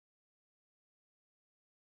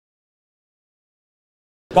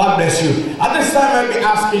God bless you. At this time, I'll be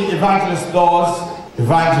asking Evangelist Dawes,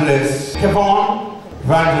 Evangelist Kevon,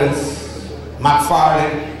 Evangelist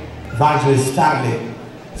McFarlane, Evangelist Stanley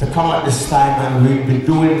to come at this time, and we'll be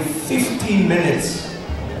doing 15 minutes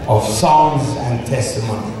of songs and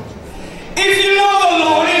testimony. If you know the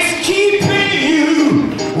Lord is keeping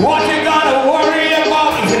you, what you gotta worry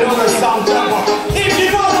about? If you know the song, if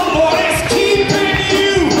you know the Lord is keeping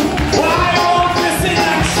you, why won't you sing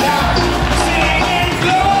and shout, singing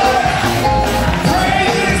glory,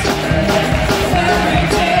 praises, every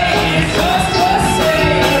day is just the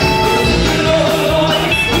same. If you know the Lord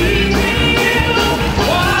is keeping you,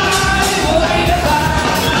 why worry about?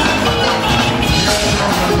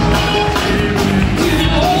 You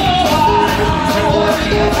know why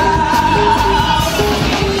worry about?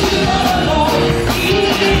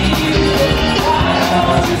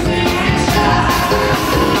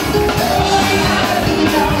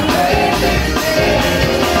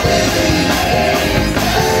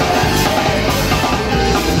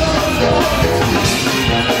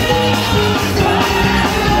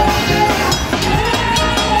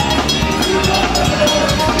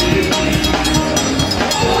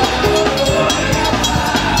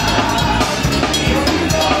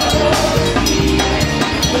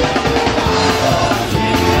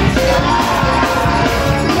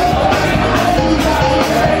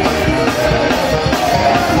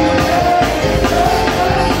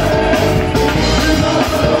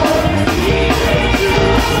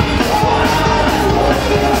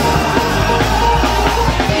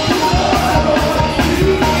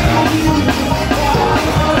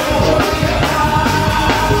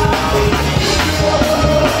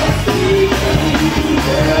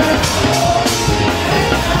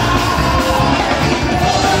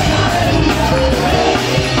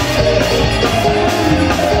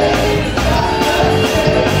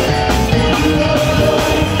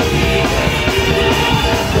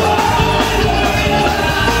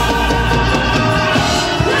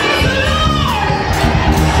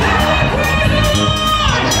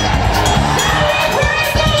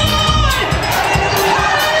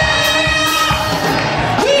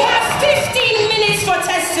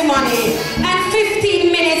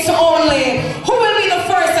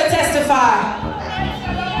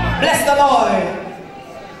 Bless the Lord.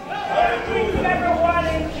 Everyone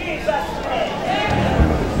in Jesus' name.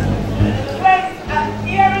 When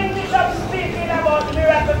hearing Bishop speaking about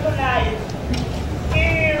miracle tonight, he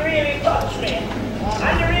really touched me.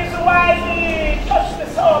 And the reason why he touched me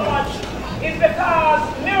so much is because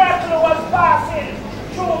miracle was passing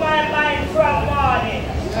through my mind from morning.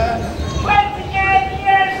 28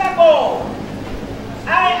 years ago, I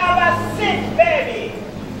have a sick baby.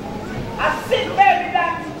 A sick baby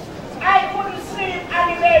that I couldn't sleep and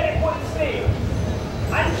the baby couldn't sleep.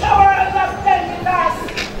 And showers of Pentecost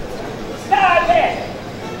started.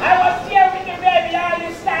 I was here with the baby all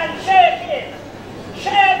this time shaking,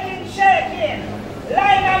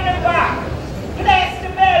 lying on the back, placed the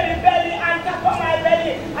baby belly on top of my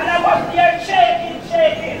belly, and I was there shaking.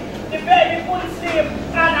 The baby couldn't sleep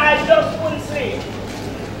and I just couldn't sleep.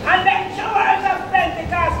 And then showers of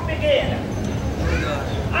Pentecost began.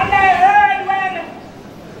 And I heard when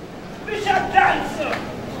Bishop Johnson,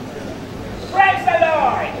 praise the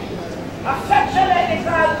Lord, affectionately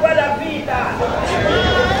called Brother Peter,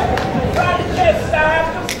 from Chester, I have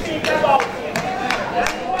to speak about him.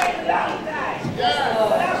 That's for a long time.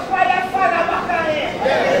 That's why I follow back on him.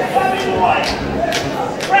 From his wife.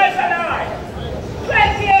 Praise the Lord.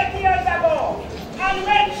 28 years ago, and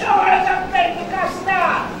when showers of Pentecost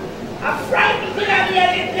start, I frightened me and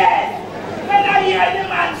nearly dead. When I hear the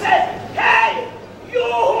man say, hey, you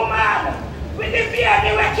woman, with the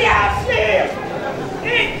baby we can't sleep.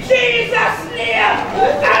 In Jesus' name,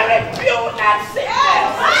 I rebuke that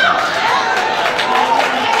sickness.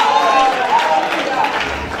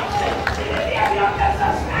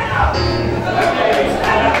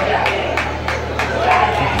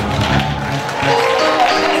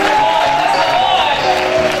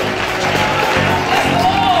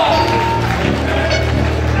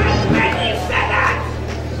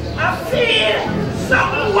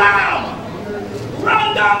 Something warm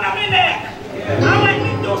run down on my neck. And when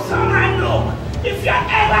we do something, I know if you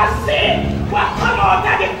ever see what come out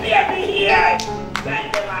of the baby here, then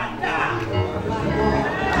the man down.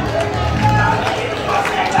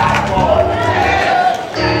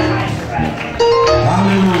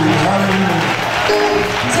 Hallelujah, hallelujah.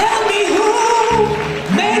 Tell me who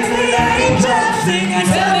makes the angels sing, and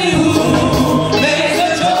tell me who makes the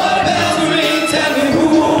joy bells ring. Tell me who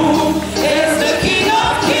is the King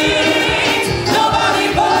of Kings. Nobody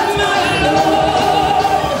but my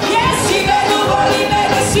Lord. Yes, he made the world, he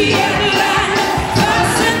made the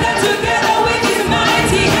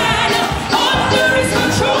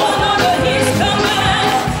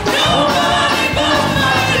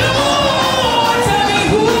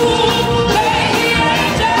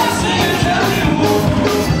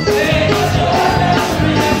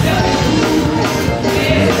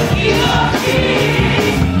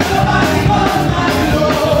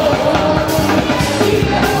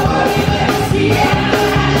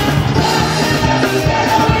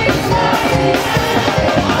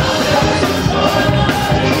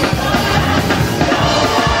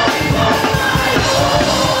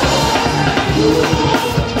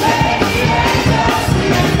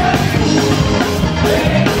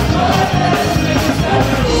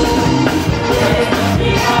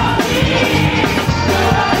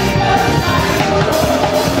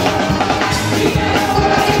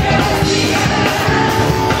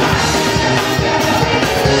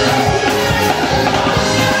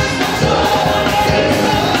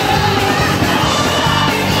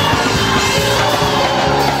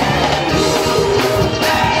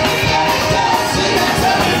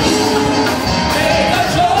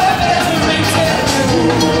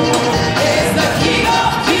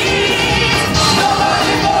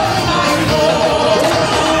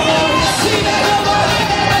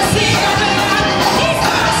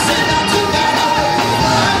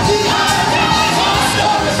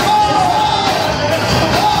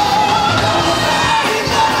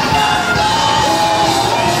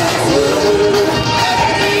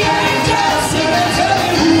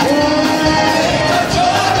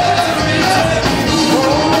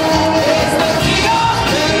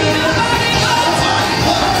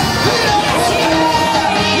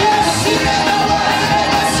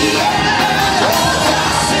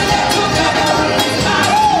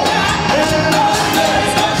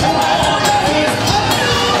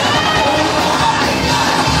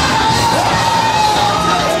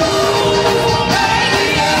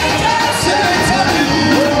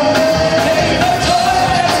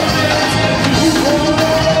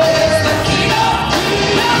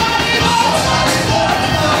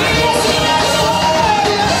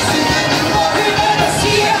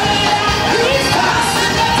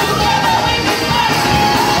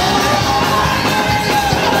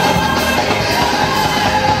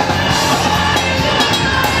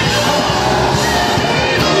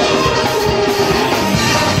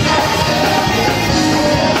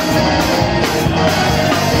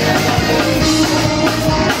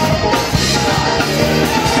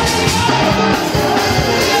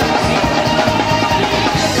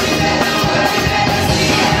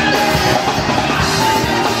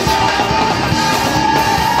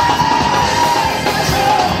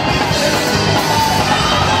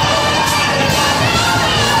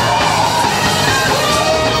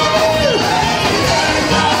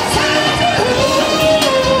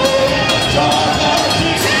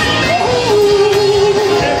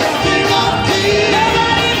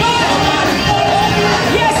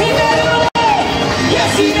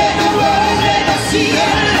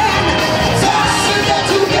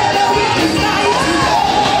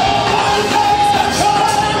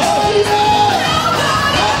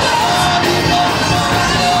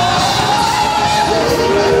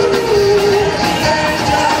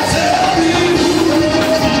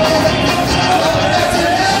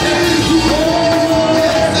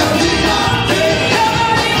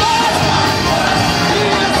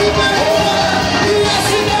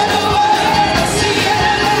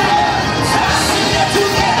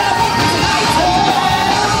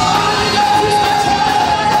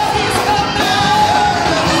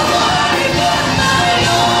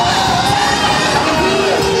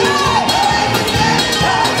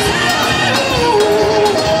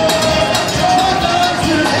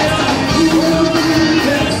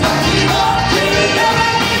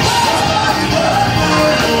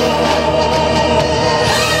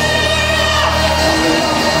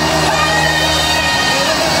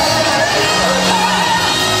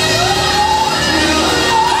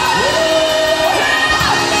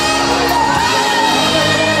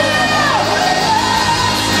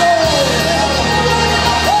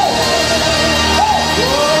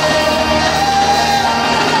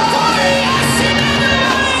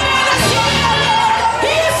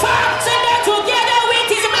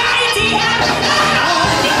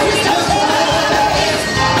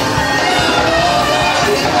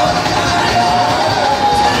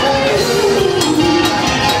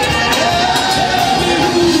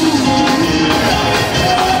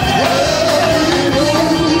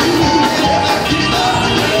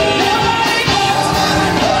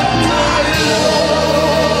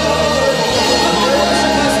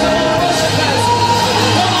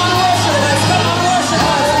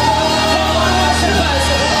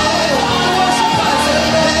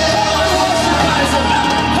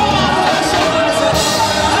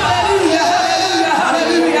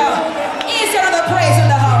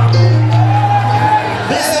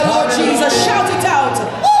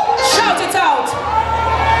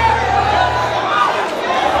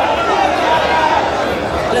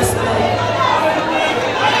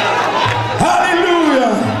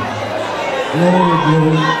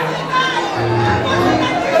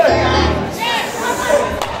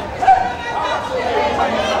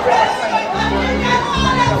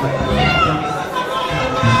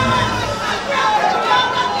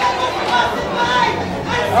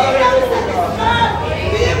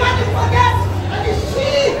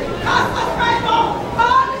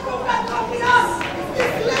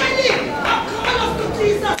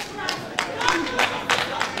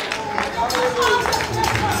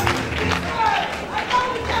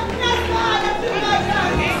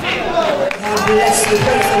Bless you.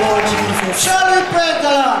 Praise the Lord Jesus. Shall we praise the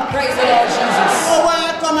Lord? Praise the Lord Jesus. You know why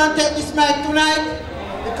I come and take this mic tonight?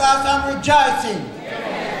 Because I'm rejoicing.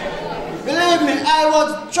 Believe me, I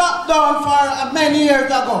was chopped down for many years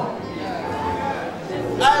ago.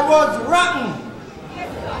 I was rotten.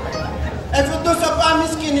 If you do so on my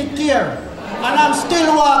skin, it tear. And I'm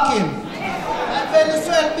still walking. My belly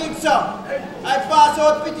swell big so. I pass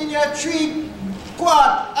out within your 3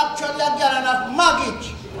 quart, actually again, and have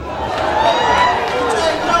maggot. Which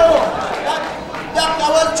I know that doctor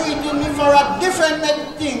was treating me for a different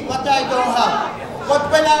thing, what I don't have. But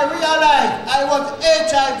when I realized I was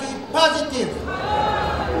HIV positive,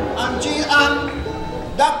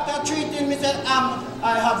 and doctor treating me said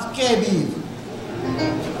I have scabies.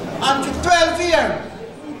 And for 12 years,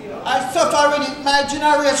 I suffer with it. My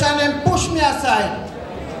generation then pushed me aside,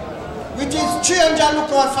 which is strange and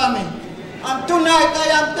look out for me. And tonight I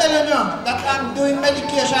am telling you that I'm doing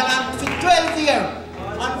medication, and for 12 years,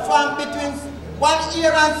 and from between 1 year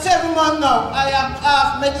and 7 months now, I am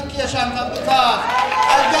off medication because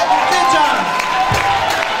I get vision.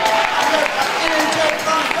 I get an energy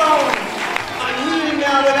come down and heal me.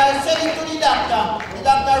 And when I send it to the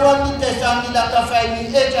doctor run the test and the doctor find me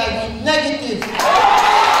HIV negative.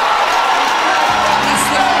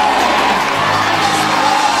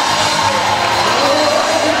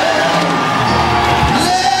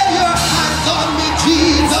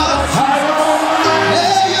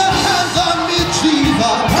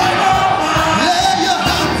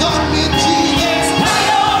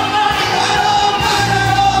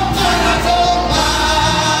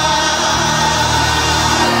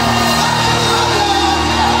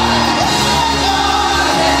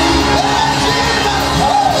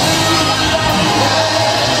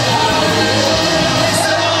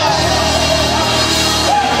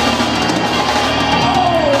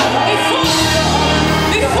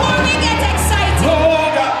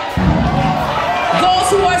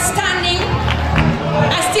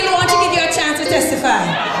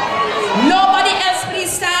 Nobody else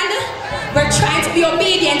please stand. We're trying to be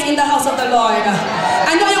obedient in the house of the Lord.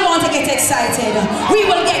 I know you want to get excited. We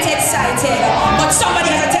will get excited. But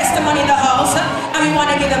somebody has a testimony in the house, and we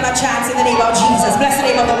want to give them a chance in the name of Jesus. Bless the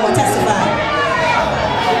name of the Lord. Testify.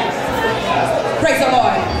 Praise the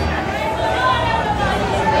Lord.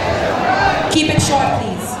 Keep it short,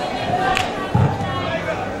 please.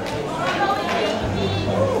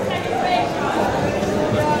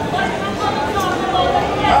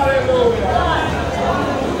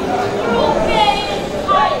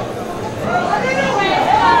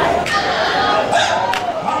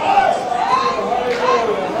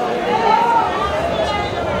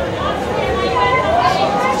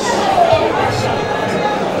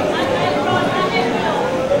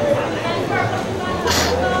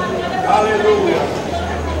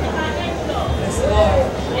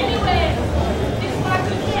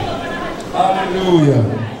 Hallelujah.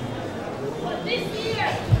 But this year,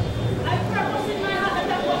 I purpose in my heart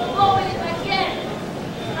that I will go with it again.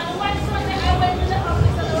 And one Sunday I went to the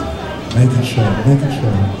office and I was talking. Make it sure, make it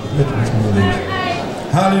sure. Let me tell you.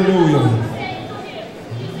 Hallelujah. Saying to him,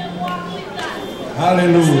 he said, walk with that.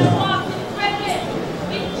 Hallelujah. Walk with credit.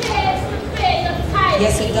 It pays to pay your tithe.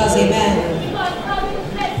 Yes, it does. Amen. Because God will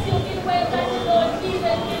bless you in ways that you don't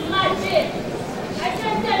even imagine. I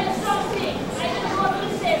can tell you something. I don't know what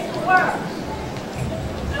it says to work.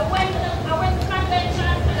 I went to convention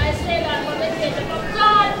and I stayed on conversation, but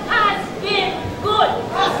God has been good.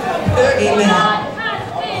 Amen. God has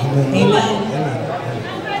been good. Amen.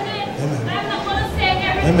 And brethren, I'm not going to say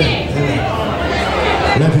everything.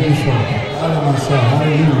 Let it be short.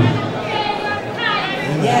 Hallelujah.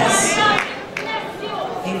 Yes. God bless you.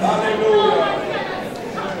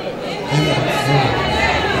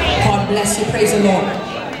 God bless you. Praise the Lord.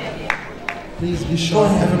 Please be sure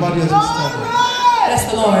everybody has been standing. Bless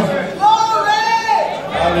the Lord.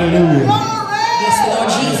 Hallelujah. Bless the Lord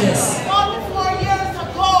Jesus. 44 years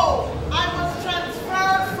ago, I was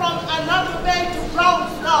transferred from another bank to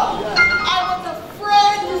Brownsville. I was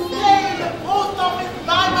afraid to stay in the post office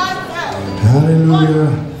by myself.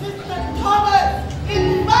 Hallelujah. But Sister Thomas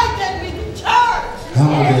invited me to church.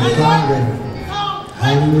 Hallelujah. And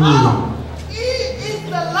come. He is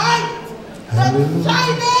the light that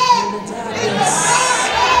shineth in the darkness.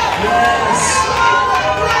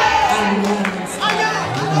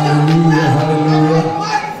 Hallelujah, hallelujah.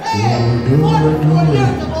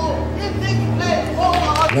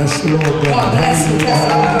 Bless the Lord. God bless you.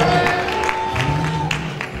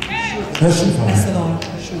 Bless you, Father. Bless the Lord.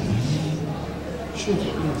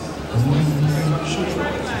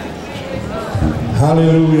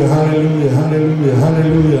 Hallelujah, hallelujah, hallelujah,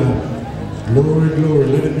 hallelujah. Glory, glory.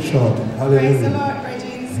 Let it be short. Praise the Hallelujah. Lord,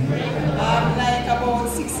 Bridges. Like about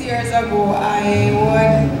 6 years ago, I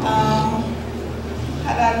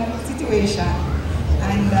had a situation,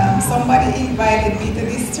 and somebody invited me to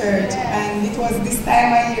this church, and it was this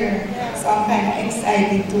time of year, so I'm kind of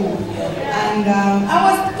excited too. And I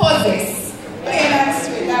was possessed, plain and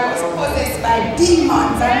straight. I was possessed by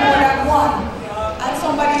demons, and more than one. And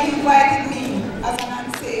somebody invited me as an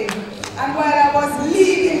unsaved. And while I was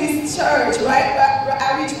leaving this church, right,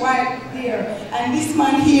 I reached right here, and this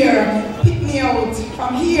man here picked me out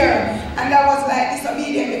from here, and I was like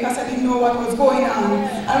disobedient because I didn't know what was going on.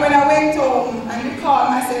 And when I went home and recalled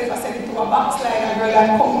myself, I said it to a backslider girl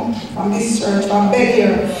that come from this church, from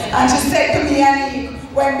Bel-Air, and she said to me, Annie,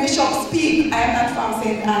 when Bishop speak, I am not from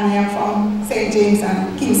St. Anne, I am from St. James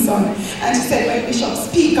and Kingston. And she said, when Bishop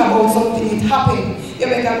speak about something, it happened, you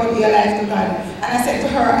better go be alive to God. And I said to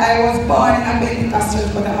her, I was born in a Pentecostal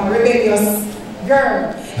church, but I'm a rebellious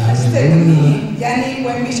girl. And she said to me, Yanni,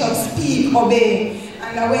 when Bishop speak, obey.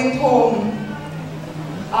 And I went home.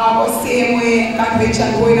 I was same way,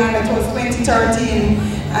 convention going on, that was 2013.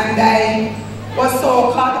 And I was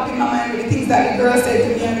so caught up in my mind with the things that the girl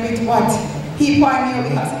said to me and with what he pointed me out,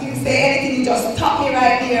 because he didn't say anything, he just stopped me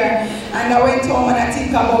right there. And I went home and I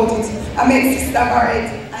think about it. I met Sister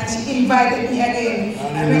Barrett, and she invited me again.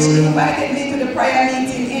 And when she invited me to the prayer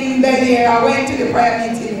meeting in Bel-Air, I went to the prayer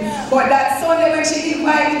meeting. But that Sunday when she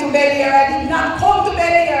invited me to Bel-Air, I did not come to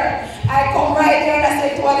Bel-Air. I come right there and I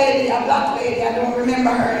said to a lady, a black lady, I don't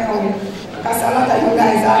remember her now, because a lot of you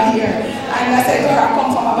guys are here. And I said to her, I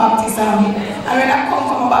come from a baptism. And when I come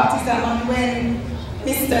from a baptism, and when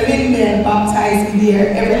Mr. Lindell baptized me there,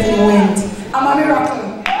 everything went. I'm a miracle.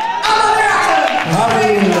 I'm a miracle.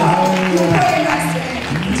 Hallelujah, hallelujah. Pray my strength.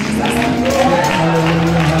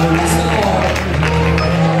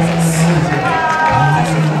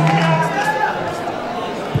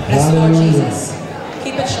 Jesus. Bless the Lord Jesus.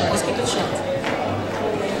 Keep it short. Just keep it short.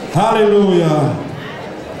 Hallelujah.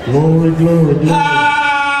 Glory, glory, glory.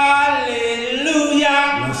 Hallelujah.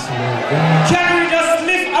 Bless the Lord God. Can we just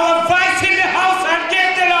lift our voice in the house and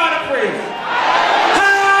give the Lord a praise?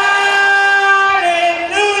 Hallelujah.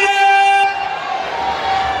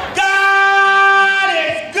 God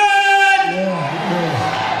is good.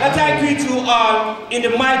 Let I greet you all in the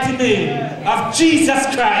mighty name of Jesus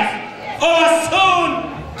Christ, our soon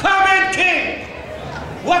coming King.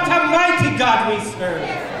 What a mighty God we serve.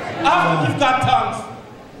 After we've got tongues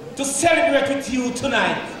to celebrate with you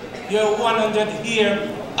tonight, you're 100 here.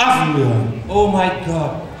 Oh my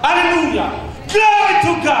God. Hallelujah. Glory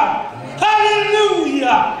to God.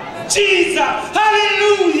 Hallelujah. Jesus.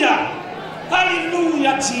 Hallelujah.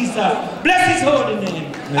 Hallelujah, Jesus. Bless his holy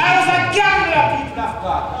name. I was a gambler, people of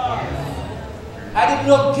God. I didn't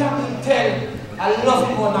know gambling till I love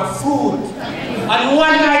him on a food. And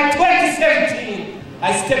one night, 2017,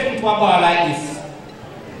 I stepped into a bar like this.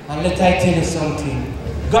 And let I tell you something.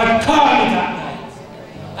 God called me that night.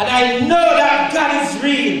 And I know that God is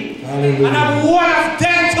real. Hallelujah. And I'm one of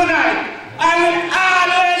them tonight. I will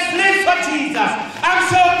always live for Jesus. I'm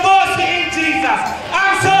so bossy in Jesus.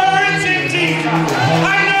 I'm so rich in Jesus.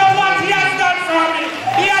 I know what he has done for me.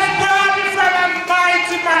 He has brought me from a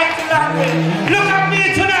mighty, mighty long way. Look at me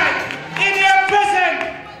tonight. In your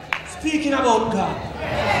presence. Speaking about God.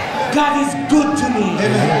 God is good to me.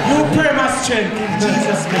 Amen. You pray my strength in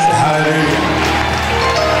Jesus' name. Hallelujah.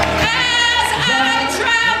 As I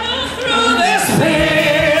travel through this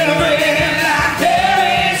field, feeling like there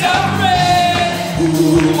is a friend who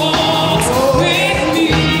walks with me.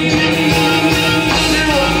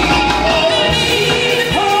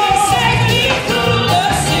 Safely through the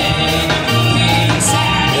sinking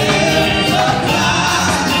sand in the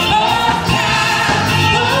cloud of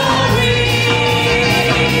Calvary.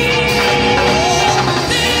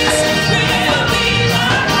 This will be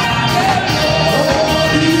my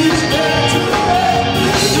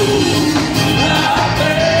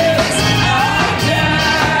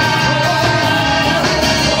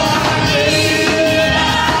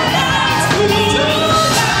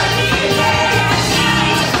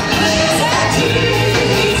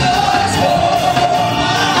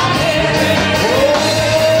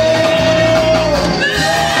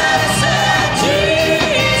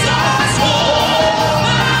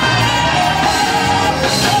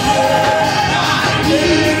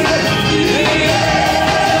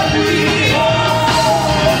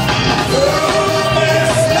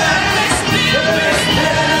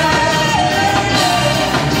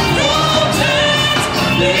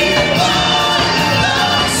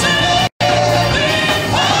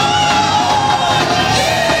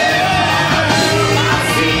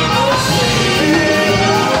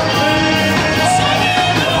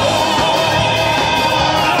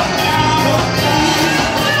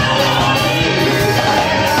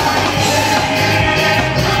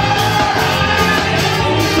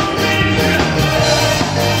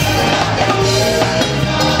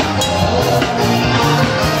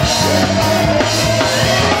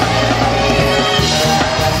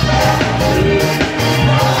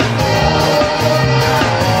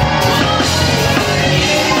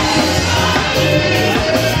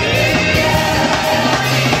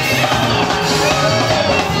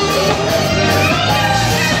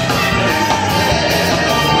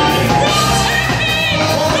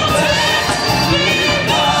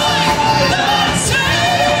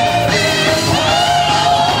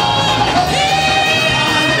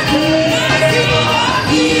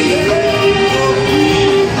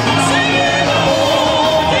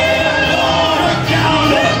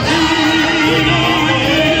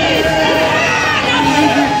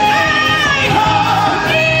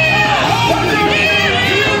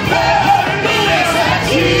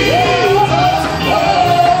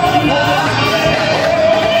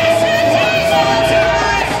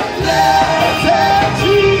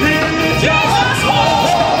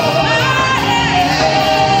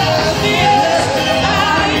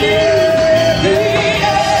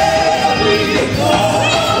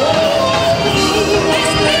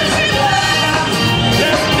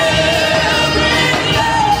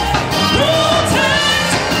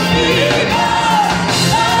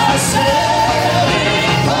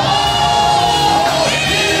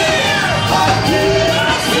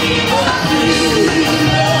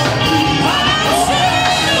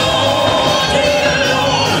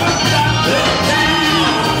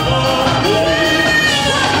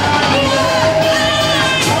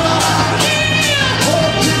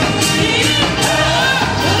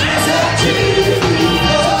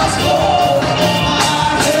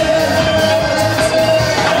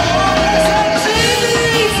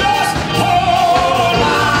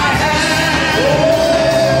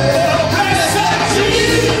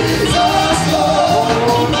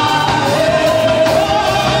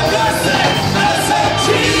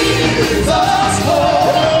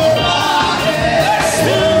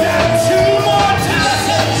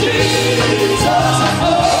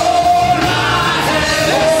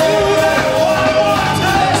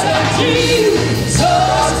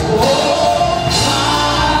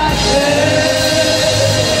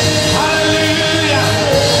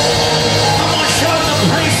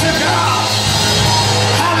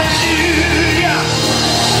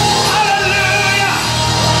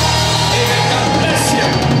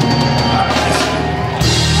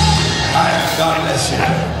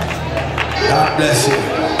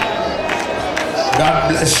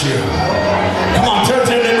bless you. Come on, turn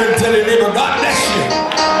to your neighbor and tell your neighbor, God bless you.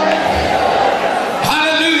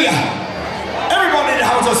 Hallelujah. Everybody in the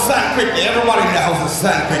house will stand quickly. Everybody in the house will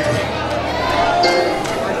stand quickly.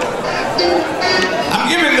 I'm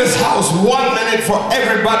giving this house 1 minute for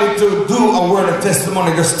everybody to do a word of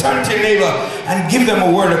testimony. Just turn to your neighbor and give them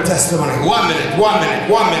a word of testimony. 1 minute, 1 minute,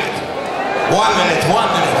 1 minute. 1 minute, 1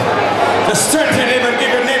 minute. Just turn to your neighbor and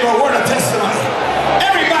give your neighbor a word of testimony.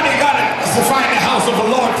 Everybody got it to find the house of the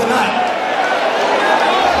Lord tonight.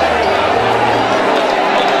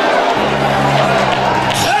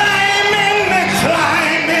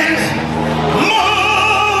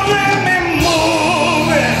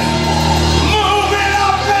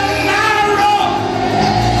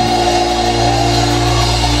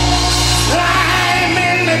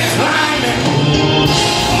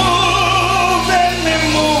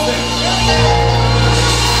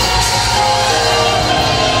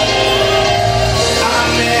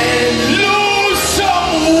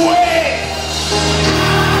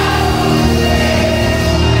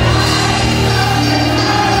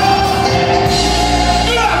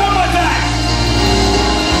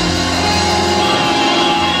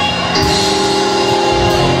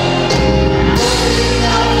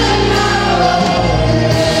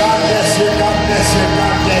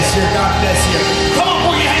 God bless you. Come on,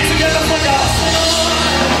 put your hands together for God.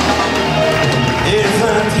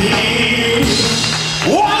 Isn't He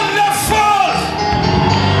wonderful?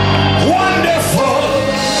 Wonderful.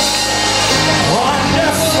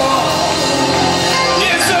 Wonderful.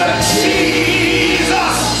 Isn't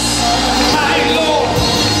Jesus my Lord?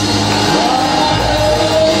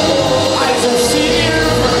 Eyes have seen,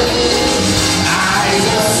 eyes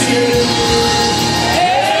have seen.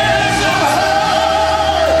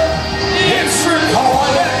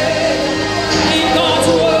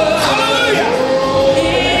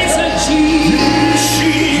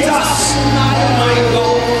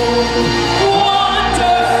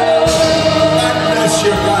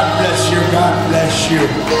 God bless you.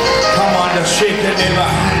 Come on, just shake your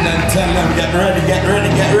neighbor's hand and tell them, get ready, get ready,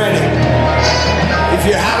 get ready. If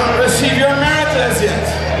you haven't received your miracles yet,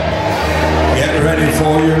 get ready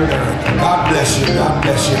for your miracle. God bless you, God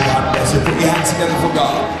bless you, God bless you. Put your hands together for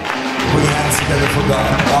God. Put your hands together for God.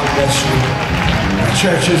 God bless you. The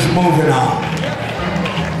church is moving on.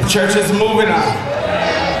 The church is moving on.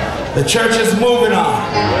 The church is moving on.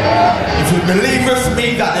 If you believe with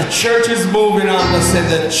me that the church is moving on, let's say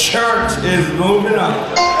the church is moving on.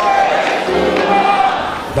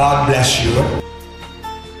 God bless you.